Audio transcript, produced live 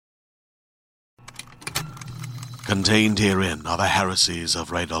Contained herein are the heresies of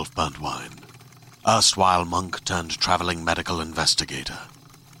Radolf Burntwine, erstwhile monk turned traveling medical investigator.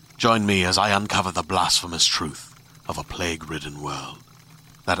 Join me as I uncover the blasphemous truth of a plague-ridden world,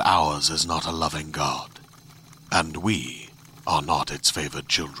 that ours is not a loving God, and we are not its favored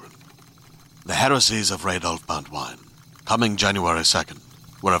children. The heresies of Radolf Burntwine, coming January 2nd,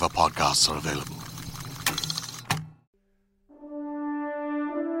 wherever podcasts are available.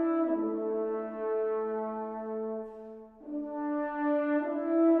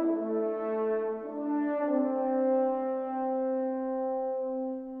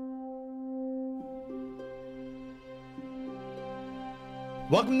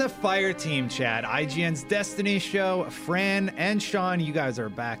 Welcome to Fireteam Chat, IGN's Destiny show. Fran and Sean, you guys are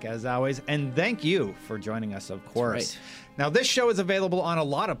back as always, and thank you for joining us, of course. Right. Now, this show is available on a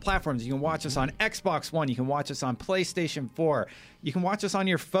lot of platforms. You can watch us on Xbox One, you can watch us on PlayStation 4, you can watch us on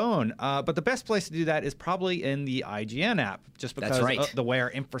your phone, but the best place to do that is probably in the IGN app, just because of the way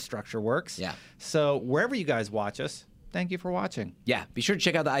our infrastructure works. Yeah. So wherever you guys watch us, thank you for watching. Yeah, be sure to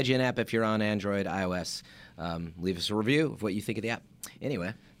check out the IGN app if you're on Android, iOS. Leave us a review of what you think of the app.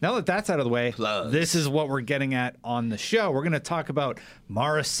 Anyway. Now that that's out of the way, Plugs. This is what we're getting at on the show. We're going to talk about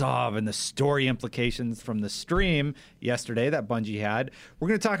Marasov and the story implications from the stream yesterday that Bungie had. We're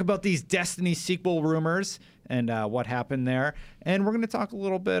going to talk about these Destiny sequel rumors and what happened there. And we're going to talk a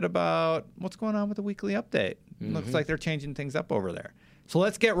little bit about what's going on with the weekly update. Looks like they're changing things up over there. So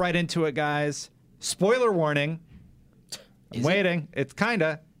let's get right into it, guys. Spoiler warning. I'm waiting. It's kind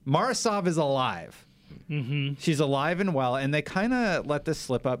of. Marasov is alive. Mm-hmm. She's alive and well, and they kind of let this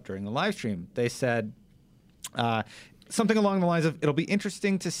slip up during the live stream. They said something along the lines of, it'll be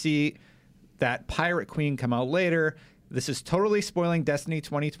interesting to see that Pirate Queen come out later. This is totally spoiling Destiny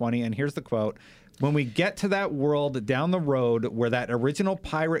 2020, and here's the quote. When we get to that world down the road where that original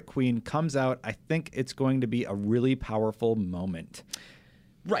Pirate Queen comes out, I think it's going to be a really powerful moment.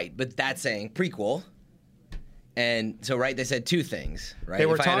 Right, but that's saying prequel. And so, right, they said two things, right? They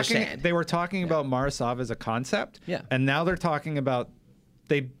were if I understand. They were talking about Marasov as a concept. Yeah. And now they're talking about,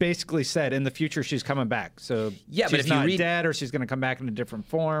 they basically said in the future she's coming back. So yeah, she's but if not you read, dead, or she's going to come back in a different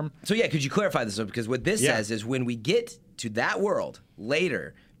form. So yeah, could you clarify this? Because what this says is when we get to that world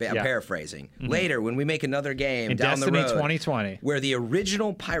later, I'm paraphrasing, later when we make another game in down Destiny the road, 2020, where the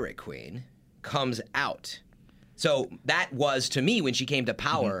original Pirate Queen comes out. So that was, to me, when she came to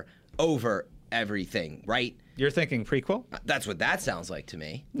power over everything, right? You're thinking prequel? That's what that sounds like to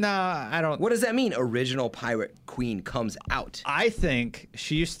me. No, I don't. What does that mean? Original Pirate Queen comes out. I think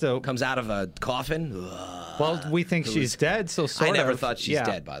she used to. Comes out of a coffin? Well, we think she's dead, so sort I of. never thought she's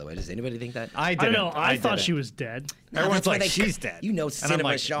dead, by the way. Does anybody think that? I didn't. I know. I thought didn't. she was dead. Everyone's like, she's dead. You know, Cinema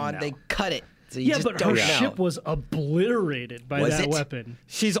like, Sean, no. they cut it. So you Yeah, just but don't her know. ship was obliterated by Was that it? weapon.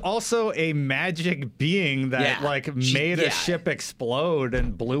 She's also a magic being that made a ship explode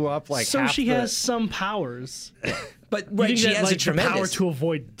and blew up like So half she the... has some powers. But You right, think she that, has like, a tremendous the power to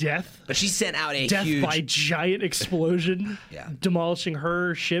avoid death? But she sent out a Death huge. by giant explosion, Yeah. demolishing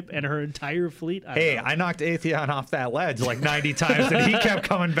her ship and her entire fleet. Hey, I knocked Atheon off that ledge like 90 times, and he kept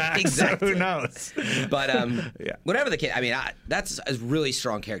coming back. Exactly. So who knows? But whatever the case, I mean, that's a really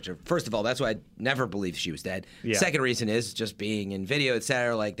strong character. First of all, that's why I never believed she was dead. Yeah. Second reason is just being in video,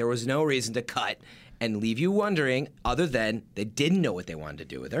 etc. Like there was no reason to cut and leave you wondering, other than they didn't know what they wanted to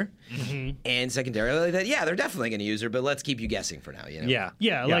do with her, and secondarily that they're definitely going to use her, but let's keep you guessing for now. You know?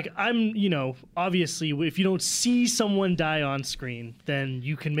 Yeah, like I'm, obviously, if you don't see someone die on screen, then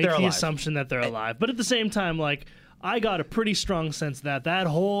you can make They're the alive. assumption that they're alive. But at the same time, like, I got a pretty strong sense that that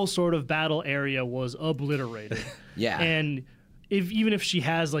whole sort of battle area was obliterated. Yeah. And even if she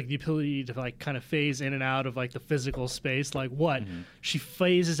has like the ability to like kind of phase in and out of like the physical space, like what? She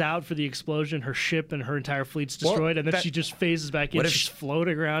phases out for the explosion, her ship and her entire fleet's destroyed, and then she just phases back in. What if She's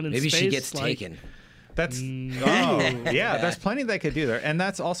floating around in Maybe space. she gets like, taken. That's yeah. There's plenty they could do there, and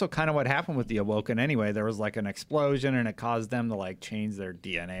that's also kind of what happened with the Awoken. Anyway, there was like an explosion, and it caused them to like change their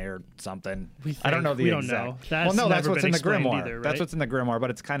DNA or something. I don't know the we exact. don't know. Well, no, that's never what's been in the explained grimoire. either, right? That's what's in the grimoire, but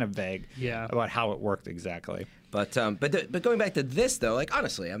it's kind of vague. Yeah. About how it worked exactly. But going back to this though, like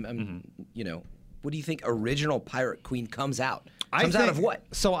honestly, I'm what do you think original Pirate Queen comes out? Comes out of what?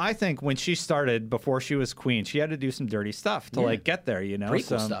 So I think when she started, before she was queen, she had to do some dirty stuff to like get there.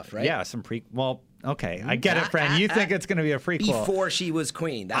 Prequel stuff, right? Yeah, some Well, okay, I get it, friend. You think it's going to be a prequel Before she was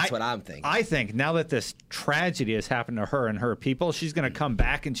queen. That's what I'm thinking. I think now that this tragedy has happened to her and her people, she's going to come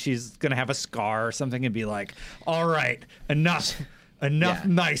back and she's going to have a scar or something and be like, "All right, enough enough,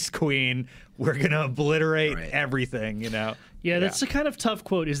 Yeah. nice queen. We're gonna obliterate Right. everything. Yeah, that's a kind of tough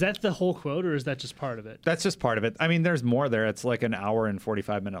quote. Is that the whole quote, or is that just part of it? That's just part of it. I mean, there's more there. It's like an hour and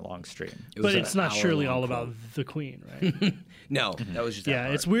 45-minute long stream. But it's not surely all quote. about the queen, right? No, that was just that Yeah,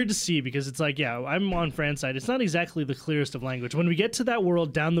 part. it's weird to see because it's like, I'm on Fran's side. It's not exactly the clearest of language. When we get to that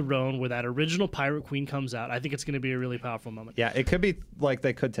world down the road where that original pirate queen comes out, I think it's going to be a really powerful moment. Yeah, it could be like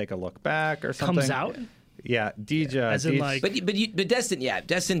they could take a look back or something. Comes out? Yeah, Deej. As in, like- But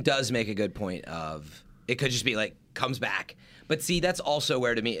Destin does make a good point of it could just be like comes back. But see, that's also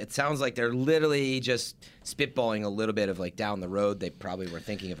where to me it sounds like they're literally just spitballing a little bit of like down the road. They probably were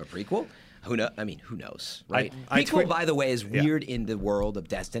thinking of a prequel. Who know? I mean, who knows, right? Prequel, by the way, is weird in the world of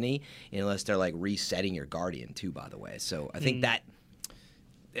Destiny, unless they're like resetting your Guardian too. By the way, so I think that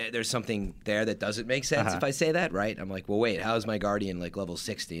there's something there that doesn't make sense if I say that, right? I'm like, well, wait, how is my Guardian like level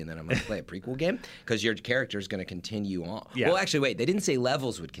 60, and then I'm going to play a prequel game because your character is going to continue on. Yeah. Well, actually, wait, they didn't say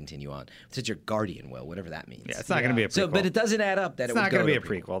levels would continue on. It said your Guardian will, whatever that means. Yeah, it's not going to be a prequel. So, but it doesn't add up that It's it would not go going to be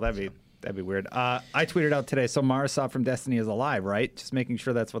to a prequel. That'd be weird. I tweeted out today, so Marasov from Destiny is alive, right? Just making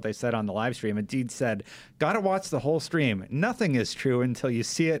sure that's what they said on the live stream. And Deed said, gotta watch the whole stream. Nothing is true until you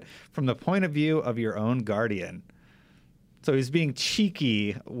see it from the point of view of your own Guardian. So he's being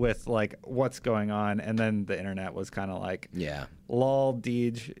cheeky with like what's going on, and then the internet was kind of like, Yeah. lol,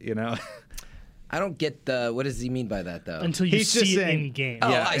 Deej, I don't get the. What does he mean by that, though? Until you He's just see it saying- in game. Oh,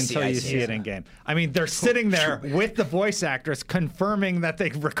 Yeah, I see, until I you see, see yeah. it in game. I mean, they're sitting there with the voice actress confirming that they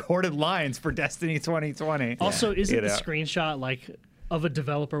recorded lines for Destiny 2020. Also, isn't You the know? screenshot like of a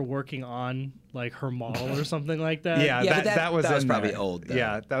developer working on like her model or something like that? Yeah, Yeah, but that was that was in probably there. old, though.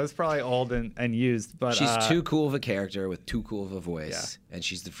 Yeah, that was probably old and used. But She's too cool of a character with too cool of a voice, Yeah. and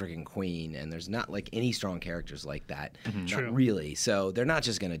she's the freaking queen. And there's not like any strong characters like that, True. not really. So they're not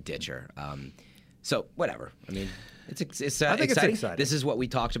just gonna ditch her. So whatever. I mean, it's I think it's exciting. exciting. This is what we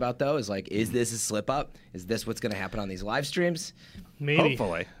talked about, though. Is like, is this a slip up? Is this what's gonna happen on these live streams, Maybe.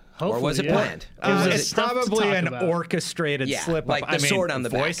 Hopefully. or was it yeah. planned? Gives us It's stuff to probably talk an about. orchestrated Yeah, slip up. like the I mean, sword on the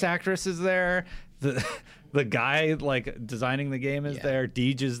back. voice actress is there. The guy like designing the game is Yeah. there.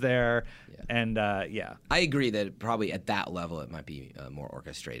 Deej is there, and yeah. I agree that probably at that level it might be more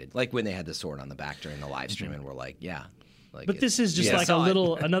orchestrated, like when they had the sword on the back during the live stream, and we're like, yeah. Like But this is just yeah, like a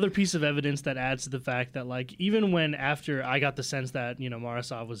saw it. another piece of evidence that adds to the fact that like even when after I got the sense that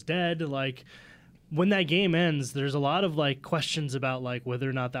Marasov was dead, like when that game ends, there's a lot of like questions about like whether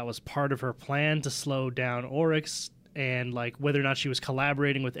or not that was part of her plan to slow down Oryx, and like whether or not she was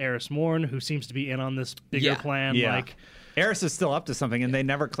collaborating with Eris Morn, who seems to be in on this bigger Yeah. plan. Yeah. Like, Eris is still up to something, and they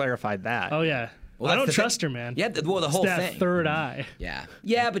never clarified that. oh yeah, Well, I that's don't the trust thing. her, man. Yeah, the whole that thing. third eye. Yeah,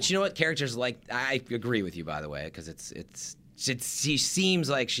 but you know what? Characters like I agree with you, by the way, because she seems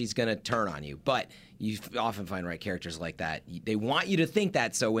like she's gonna turn on you, but you often find characters like that. They want you to think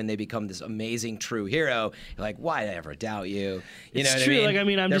that, so when they become this amazing true hero, you're like, why did I ever doubt you? You know It's what true. I mean? Like I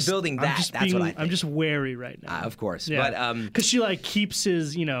mean, I'm They're just building that. I'm just That's being, what I think. I'm just wary right now. Of course, Yeah. but because she like keeps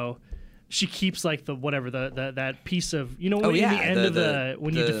his, she keeps like the whatever the that piece of when Oh, in yeah, the end the- of the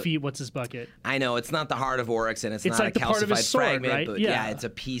when you the- defeat what's his bucket. I know it's not the heart of Oryx, and it's It's not like a the part of his calcified sword, fragment, right? but Yeah. it's a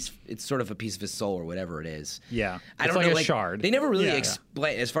piece. It's sort of a piece of his soul or whatever it is. Yeah. I It's don't like know. a shard. They never really Yeah.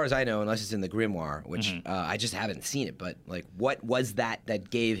 explain, as far as I know, unless it's in the Grimoire, which I just haven't seen it. But like, what was that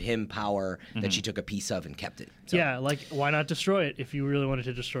gave him power that she took a piece of and kept it? So, Yeah, like why not destroy it? If you really wanted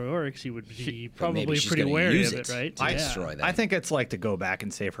to destroy Oryx, you would be but maybe probably she's pretty gonna wary use of it, it right? to destroy that. I think it's like to go back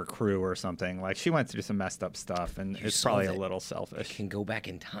and save her crew or something. Like she went through some messed up stuff, and it's probably a solved it. little selfish. can go back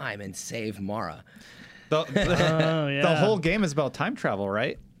in time and save Mara. The, Oh, yeah. the whole game is about time travel,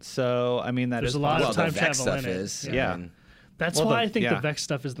 right? So I mean, that There's is a lot of Well, possible. the time Vex travel stuff in it. is. Yeah. I mean, That's Well, why the- I think yeah. the Vex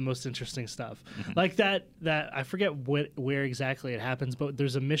stuff is the most interesting stuff. Like that I forget where exactly it happens, but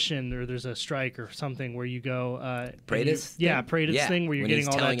there's a mission or there's a strike or something where you go. Praetus Yeah, thing? Praetus Yeah, thing where you're when getting he's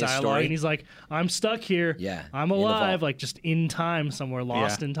all that telling his dialogue, story. and he's like, "I'm stuck here. Yeah, I'm in the alive, vault. like just in time somewhere,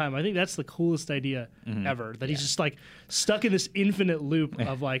 lost Yeah. in time." I think that's the coolest idea Mm-hmm. ever. That he's just like stuck in this infinite loop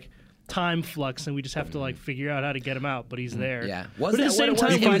of like time flux, and we just have to like figure out how to get him out. But he's there. Mm-hmm. Yeah. But Was at the that what same it was?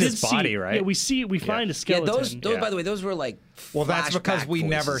 time, He we finds did his body, see, right? Yeah, we find a Yeah, skeleton. those Yeah. by the way, those were like Well, that's because flashback we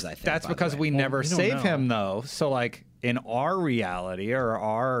never. voices, I think, That's by the because way. we never we don't save know. him though. So like in our reality or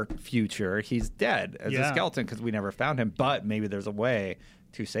our future, he's dead as a Yeah. skeleton because we never found him. But maybe there's a way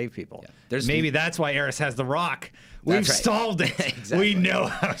to save people. There's- Maybe that's why Eris has the rock. We've That's right. solved it. Exactly. We know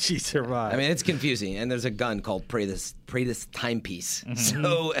how she survived. I mean, it's confusing, and there's a gun called Praetus timepiece.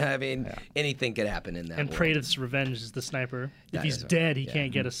 So I mean, anything could happen in that. And world. Praetus' revenge is the sniper. If That he's is right. dead, he Yeah.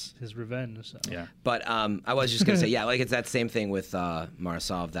 can't get us his revenge. So. yeah. But I was just gonna say, yeah, like it's that same thing with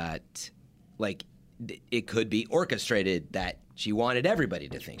Marasov that, like, it could be orchestrated that she wanted everybody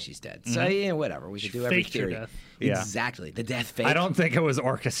to think she's dead. So yeah, whatever. We should do every faked her theory. death. Yeah. Exactly. The death fake. I don't think it was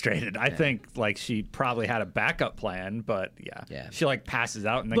orchestrated. I think like she probably had a backup plan, but yeah. She like passes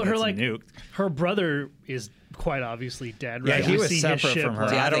out and then But gets her like nuked. her brother is quite obviously dead, Yeah, right? he We was see his separate ship, from her.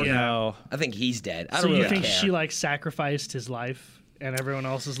 like- I don't yeah. know. I think he's dead. I So don't you really think care. she like sacrificed his life and everyone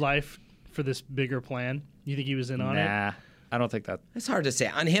else's life for this bigger plan? You think he was in on it? Nah, I don't think that. It's hard to say.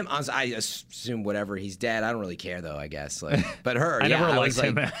 On him, I assume whatever, he's dead. I don't really care though, I guess. Like, but her, I yeah, never I liked was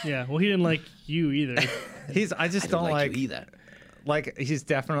him. like, Yeah. Well, he didn't like you either. I just I don't like you either. Like he's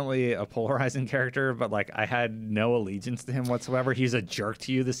definitely a polarizing character, but like I had no allegiance to him whatsoever. He's a jerk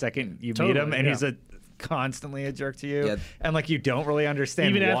to you the second you meet him, Totally, and yeah. he's constantly a jerk to you. Yeah. And like you don't really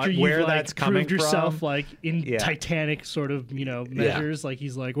understand Even after you've where like that's coming proved yourself from. like in Yeah. Titanic sort of measures, like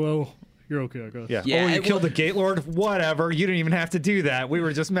he's like, well, you're okay, I guess. Yeah. Yeah, Oh, you it killed wa- the Gate Lord? Whatever. You didn't even have to do that. We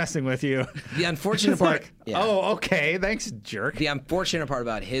were just messing with you. The unfortunate It's part. like, yeah. oh, okay. Thanks, jerk. The unfortunate part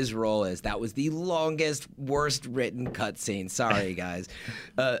about his role is that was the longest, worst written cutscene. Sorry, guys.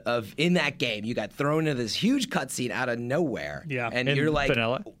 Of in that game, you got thrown into this huge cutscene out of nowhere. Yeah. and In you're like,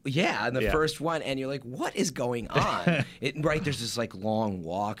 vanilla? yeah, in the Yeah. first one, and you're like, what is going on? Right, there's this like long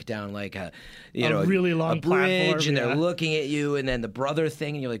walk down like a really long a bridge, platform, and they're yeah. looking at you, and then the brother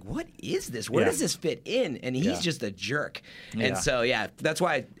thing, and you're like, what is this? Where Yeah. does this fit in? And he's Yeah. just a jerk. Yeah. And so yeah, that's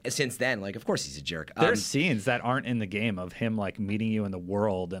why since then, like, of course he's a jerk. There's scenes that aren't in the game of him like meeting you in the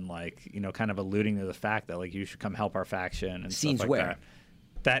world and like kind of alluding to the fact that like you should come help our faction and Scenes stuff like where?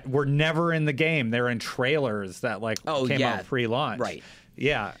 that were never in the game. They're in trailers that like came yeah. out pre-launch. Right.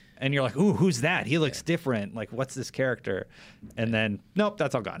 Yeah. And you're like, ooh, who's that? He looks different. Like, what's this character? And then, nope,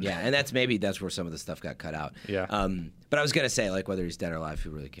 that's all gone. Yeah, and that's where some of the stuff got cut out. Yeah. But I was gonna say like whether he's dead or alive, who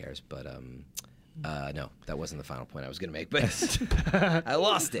really cares? But no, that wasn't the final point I was gonna make. But I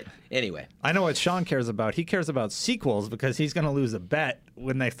lost it anyway. I know what Sean cares about. He cares about sequels because he's going to lose a bet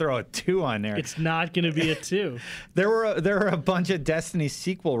when they throw a 2 on there. It's not going to be a 2. There were a bunch of Destiny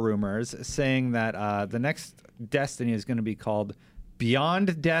sequel rumors saying that the next Destiny is going to be called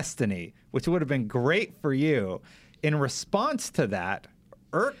Beyond Destiny, which would have been great for you. In response to that,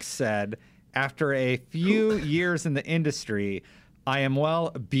 Irk said, after a few years in the industry, I am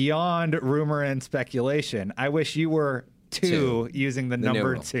well beyond rumor and speculation. I wish you were 2 using the number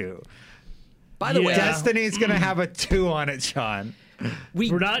numeral. 2. By the way, Yeah. Destiny's going to have a 2 on it, Sean.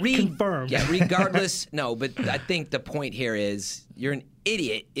 We're not confirmed. Yeah, regardless, no. But I think the point here is you're an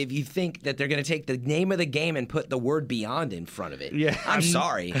idiot if you think that they're going to take the name of the game and put the word "beyond" in front of it. Yeah. I'm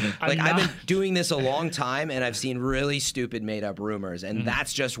sorry. Like I've been not- doing this a long time, and I've seen really stupid, made-up rumors, and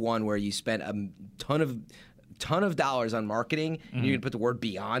that's just one where you spent a ton of dollars on marketing, and you can put the word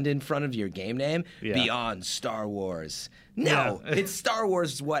 "beyond" in front of your game name. Yeah. Beyond Star Wars. No, it's Star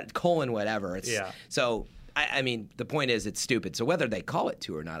Wars. Whatever. It's Yeah. so. I mean, the point is it's stupid. So whether they call it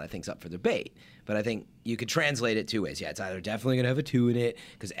 2 or not, I think is up for debate. But I think you could translate it 2 ways. Yeah, it's either definitely going to have a 2 in it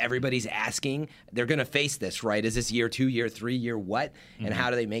because everybody's asking. They're going to face this, right? Is this year 2, year 3, year what? And how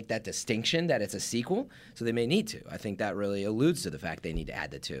do they make that distinction that it's a sequel? So they may need to. I think that really alludes to the fact they need to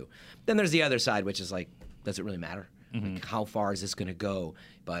add the 2. Then there's the other side, which is like, does it really matter? Like, how far is this going to go?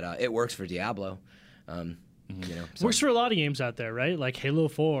 But it works for Diablo. So- Works for a lot of games out there, right? Like Halo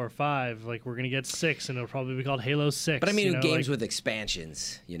 4 or 5. Like we're going to get 6, and it'll probably be called Halo 6. But I mean, games like, with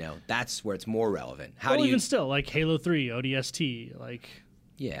expansions, that's where it's more relevant. How well, do you? even still, like Halo 3, ODST, like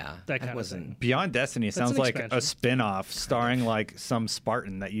Yeah, that kind of wasn't. thing. Beyond Destiny sounds an like expansion. a spin-off starring like some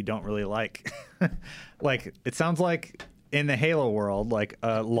Spartan that you don't really like. Like it sounds like in the Halo world, like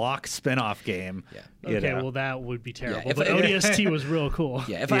a Locke spin-off game. Yeah. you Okay, know. well that would be terrible. if but I- ODST was real cool.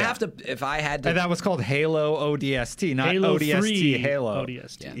 Yeah, if I had to, And that was called Halo ODST, not Halo ODST 3 Halo.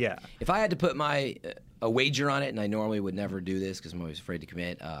 ODST. Yeah. if I had to put my a wager on it, and I normally would never do this because I'm always afraid to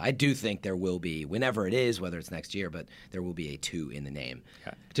commit. I do think there will be, whenever it is, whether it's next year, but there will be a 2 in the name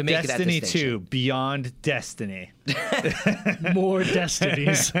to make Destiny that 2, Beyond Destiny. More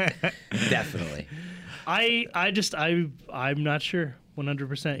Destinies. Definitely. I'm not sure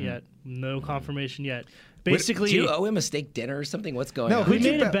 100% yet. No confirmation yet. Basically, do you owe him a steak dinner or something? What's going No, on? who we did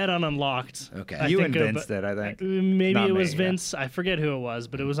you made a bet- bet on Unlocked. Okay. I You think, and Vince did, I think. Maybe Not it was me, yeah. Vince. I forget who it was,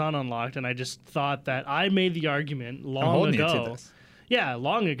 but it was on Unlocked, and I just thought that I made the argument long holding you to ago. this. Yeah,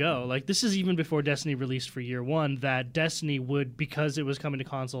 long ago. Like this is even before Destiny released for year 1. That Destiny would, because it was coming to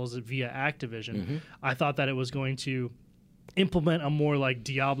consoles via Activision, I thought that it was going to implement a more like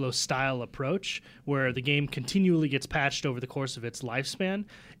Diablo style approach where the game continually gets patched over the course of its lifespan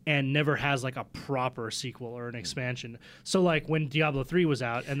and never has like a proper sequel or an expansion. So like when Diablo 3 was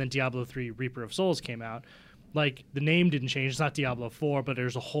out and then Diablo 3 Reaper of Souls came out, like the name didn't change. It's not Diablo 4, but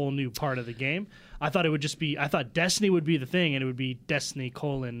there's a whole new part of the game. I thought it would just be. I thought Destiny would be the thing, and it would be Destiny :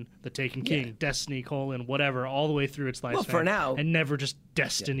 The Taken King, Destiny : whatever, all the way through its lifespan. Well, for now, and never just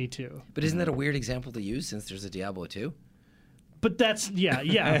Destiny 2. But isn't that a weird example to use since there's a Diablo 2? But that's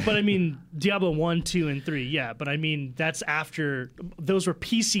yeah. But I mean, Diablo 1, 2, and 3, yeah. But I mean, that's after those were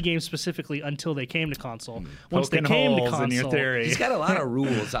PC games specifically until they came to console. Once Poking they came to holes console, in your theory. He's got a lot of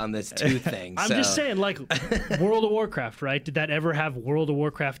rules on this 2 thing. I'm so. just saying, like World of Warcraft, right? Did that ever have World of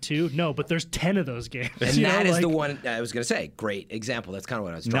Warcraft 2? No, but there's 10 of those games. And you that know, is like, the one I was going to say. Great example. That's kind of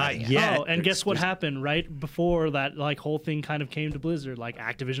what I was driving Not at. yet. Oh, and guess what happened right before that like whole thing kind of came to Blizzard? Like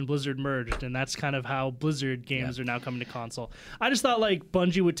Activision Blizzard merged, and that's kind of how Blizzard games are now coming to console. I just thought like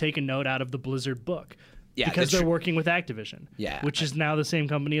Bungie would take a note out of the Blizzard book. Yeah, because they're working with Activision, which is now the same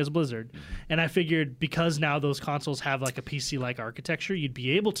company as Blizzard. And I figured because now those consoles have like a PC-like architecture, you'd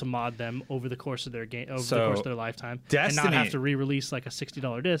be able to mod them over the course of their game, the course of their lifetime, and not have to re-release like a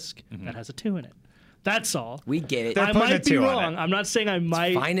 $60 disc that has a 2 in it. That's all. We get it. I might be wrong. I'm not saying I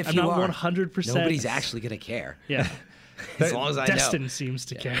might. Fine if I'm you not are. 100%. Nobody's actually going to care. Yeah. As long as I Destin know. seems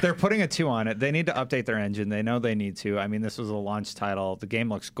to care. They're putting a 2 on it. They need to update their engine. They know they need to. I mean, this was a launch title. The game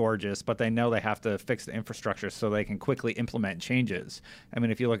looks gorgeous, but they know they have to fix the infrastructure so they can quickly implement changes. I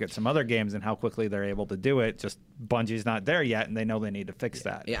mean, if you look at some other games and how quickly they're able to do it, just Bungie's not there yet, and they know they need to fix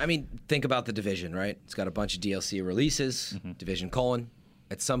that. Yeah, I mean, think about The Division, right? It's got a bunch of DLC releases, Division :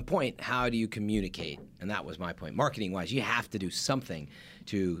 At some point, how do you communicate? And that was my point. Marketing-wise, you have to do something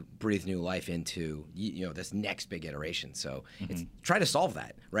to breathe new life into this next big iteration. So it's try to solve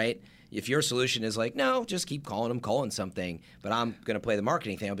that, right? If your solution is like, no, just keep calling something, but I'm going to play the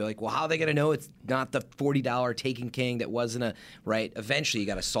marketing thing, I'll be like, well, how are they going to know it's not the $40 Taken King that wasn't right? Eventually, you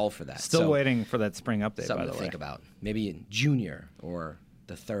got to solve for that. Still waiting for that spring update, something by the to way. think about. Maybe in Junior or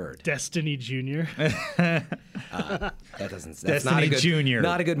the 3rd. Destiny Junior. That's Destiny not a good, Junior.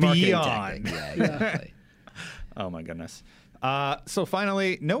 not a good marketing Beyond. tactic. Yeah, exactly. Oh, my goodness. So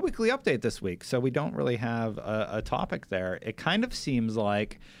finally, no weekly update this week, so we don't really have a topic there. It kind of seems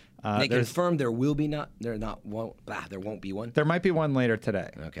like They confirmed there won't be one. There might be one later today.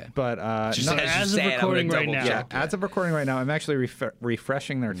 Okay. But as of recording right now. Yeah, as of recording right now, I'm actually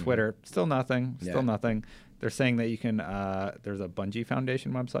refreshing their Twitter. Still nothing. Still nothing. They're saying that you can. There's a Bungie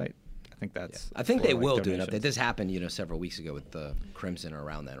Foundation website. I think that's. I think they will do an donations. update. This happened, several weeks ago with the Crimson or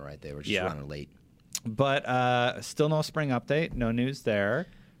around then, right? They were just running late. But still no spring update. No news there.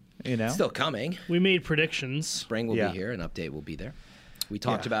 Still coming. We made predictions. Spring will be here. An update will be there. We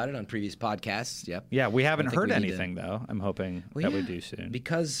talked about it on previous podcasts. Yep. Yeah, we haven't heard anything though. I'm hoping that we do soon.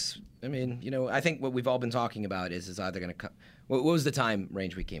 Because I mean, I think what we've all been talking about is either going to come. What was the time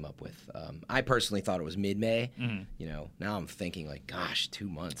range we came up with? I personally thought it was mid-May. Now I'm thinking like, gosh, 2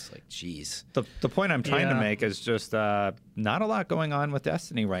 months. Like, geez. The point I'm trying to make is just not a lot going on with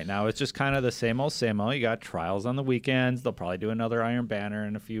Destiny right now. It's just kind of the same old, same old. You got trials on the weekends. They'll probably do another Iron Banner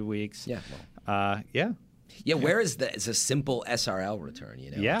in a few weeks. Yeah. Yeah, where is it's a simple SRL return,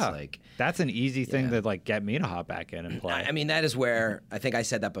 Yeah, it's like, that's an easy thing to like get me to hop back in and play. I mean, that is where I think I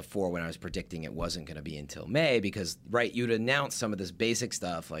said that before when I was predicting it wasn't going to be until May because, right, you'd announce some of this basic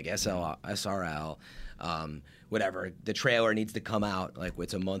stuff like SRL, whatever. The trailer needs to come out like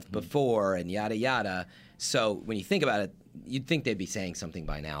it's a month before and yada, yada. So when you think about it, you'd think they'd be saying something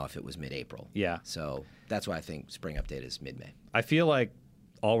by now if it was mid-April. Yeah. So that's why I think spring update is mid-May. I feel like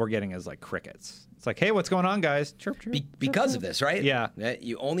all we're getting is like crickets. It's like, hey, what's going on, guys? Chirp, chirp. Because of this, right? Yeah.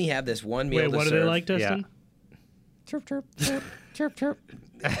 You only have this one meal Wait, to what serve. do they like, Dustin? Chirp, chirp, chirp, chirp, chirp.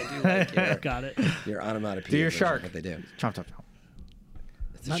 I do like Got it. your onomatopoeia. Do your version of shark. What they do. Chomp, chomp, chomp.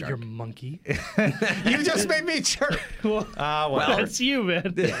 It's a Not shark. your monkey. You just made me chirp. Well, Well, that's you,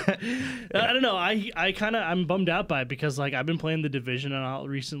 man. I don't know. I'm bummed out by it because like I've been playing the Division and all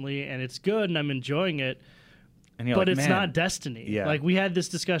recently, and it's good, and I'm enjoying it. and you're But like, it's man, not Destiny. Yeah. Like we had this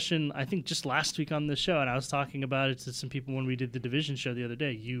discussion, I think, just last week on this show, and I was talking about it to some people when we did the Division show the other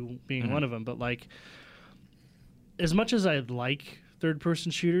day. You being one of them, but like, as much as I like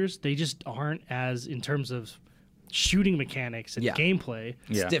third-person shooters, they just aren't as in terms of shooting mechanics and gameplay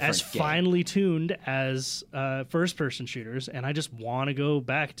Yeah. different as game. finely tuned as first-person shooters, and I just want to go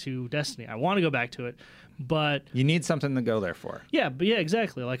back to Destiny. I want to go back to it, but You need something to go there for. yeah,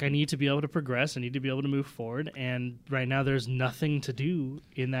 exactly. Like I need to be able to progress. I need to be able to move forward, and right now there's nothing to do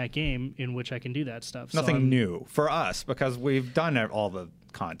in that game in which I can do that stuff. So Nothing I'm- new for us because we've done all the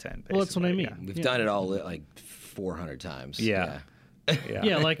content. Well, that's what I basically. mean. We've done it all like 400 times. Yeah.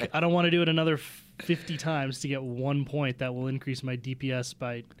 Yeah, like I don't want to do it another 50 times to get 1 point that will increase my DPS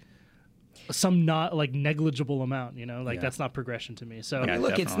by some not like negligible amount, that's not progression to me. So I mean,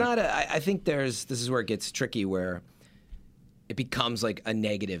 look, definitely. it's not I think this is where it gets tricky, where it becomes like a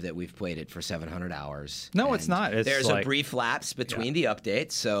negative that we've played it for 700 hours. No, it's not. It's there's like- a brief lapse between the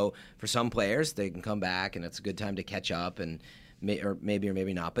updates, so for some players, they can come back, and it's a good time to catch up, and or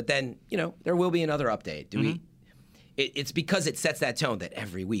maybe not. But then, there will be another update. It's because it sets that tone that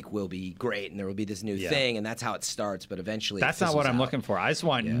every week will be great, and there will be this new thing, and that's how it starts. But eventually, That's not what I'm looking for. I just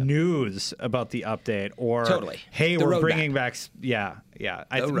want news about the update, or hey, The we're roadmap. bringing back. Yeah. The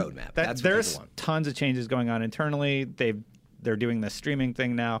roadmap. That's what there's people want. tons of changes going on internally. They're doing this streaming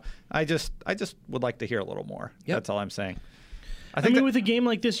thing now. I just would like to hear a little more. Yep. That's all I'm saying. I mean, with a game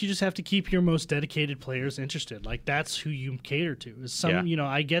like this, you just have to keep your most dedicated players interested. Like, that's who you cater to.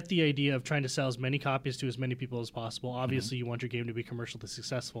 I get the idea of trying to sell as many copies to as many people as possible. Obviously, you want your game to be commercially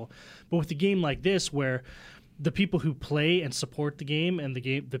successful. But with a game like this, where the people who play and support the game, and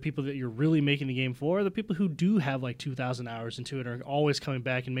the people that you're really making the game for, are the people who do have like 2,000 hours into it, are always coming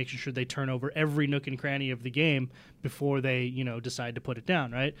back and making sure they turn over every nook and cranny of the game before they, decide to put it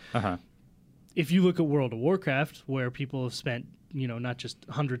down, right? Uh-huh. If you look at World of Warcraft, where people have spent not just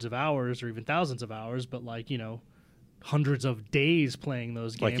hundreds of hours or even thousands of hours, but hundreds of days playing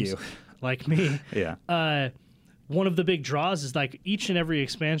those games. Like me. Yeah. One of the big draws is each and every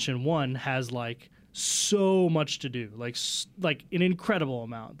expansion has so much to do, like an incredible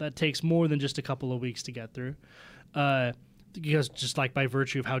amount that takes more than just a couple of weeks to get through. Because just by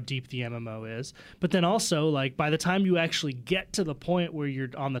virtue of how deep the MMO is. But then also by the time you actually get to the point where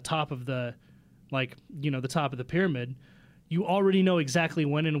you're on the top of the the top of the pyramid, you already know exactly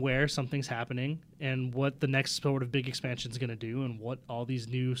when and where something's happening, and what the next sort of big expansion is going to do, and what all these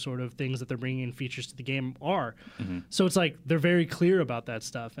new sort of things that they're bringing in features to the game are. Mm-hmm. So it's they're very clear about that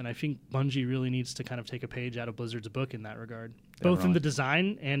stuff, and I think Bungie really needs to kind of take a page out of Blizzard's book in that regard, both in the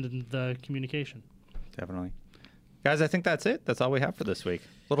design and in the communication. Definitely. Guys, I think that's it. That's all we have for this week.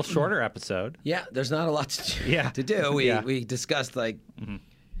 A little shorter episode. Yeah, there's not a lot to do. We discussed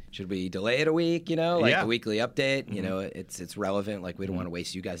should we delay it a week, the weekly update, it's relevant. We don't want to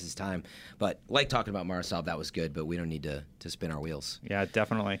waste you guys' time. But talking about Marasov, that was good, but we don't need to spin our wheels. Yeah,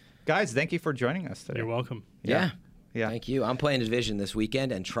 definitely. Guys, thank you for joining us today. You're welcome. Yeah. Thank you. I'm playing Division this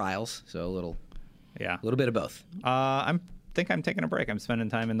weekend and Trials, so a little bit of both. I think I'm taking a break. I'm spending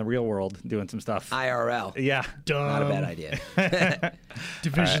time in the real world doing some stuff. IRL. Yeah. Not a bad idea.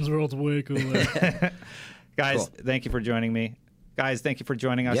 Division's world's way cooler. Guys, thank you for joining me. Guys, thank you for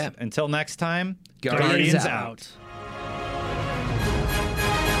joining us. Yeah. Until next time, Guardians out.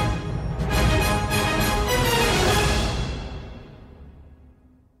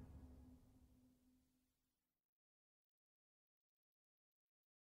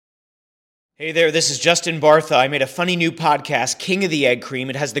 Hey there, this is Justin Bartha. I made a funny new podcast, King of the Egg Cream.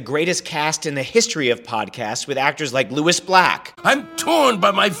 It has the greatest cast in the history of podcasts with actors like Louis Black. I'm torn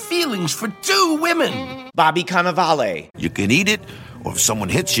by my feelings for two women. Bobby Cannavale. You can eat it, or if someone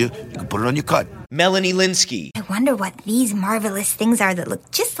hits you, you can put it on your cut. Melanie Linsky. I wonder what these marvelous things are that look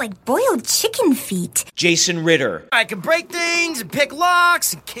just like boiled chicken feet. Jason Ritter. I can break things and pick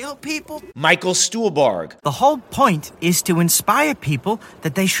locks and kill people. Michael Stuhlbarg. The whole point is to inspire people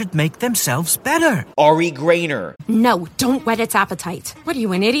that they should make themselves better. Ari Grainer. No, don't whet its appetite. What are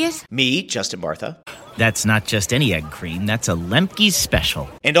you, an idiot? Me, Justin Bartha. That's not just any egg cream, that's a Lemke's special.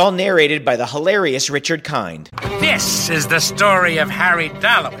 And all narrated by the hilarious Richard Kind. This is the story of Harry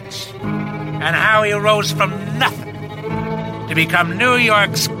Dalowitz and how he rose from nothing to become New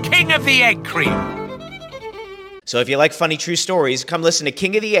York's King of the Egg Cream. So if you like funny true stories, come listen to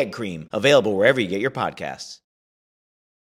King of the Egg Cream, available wherever you get your podcasts.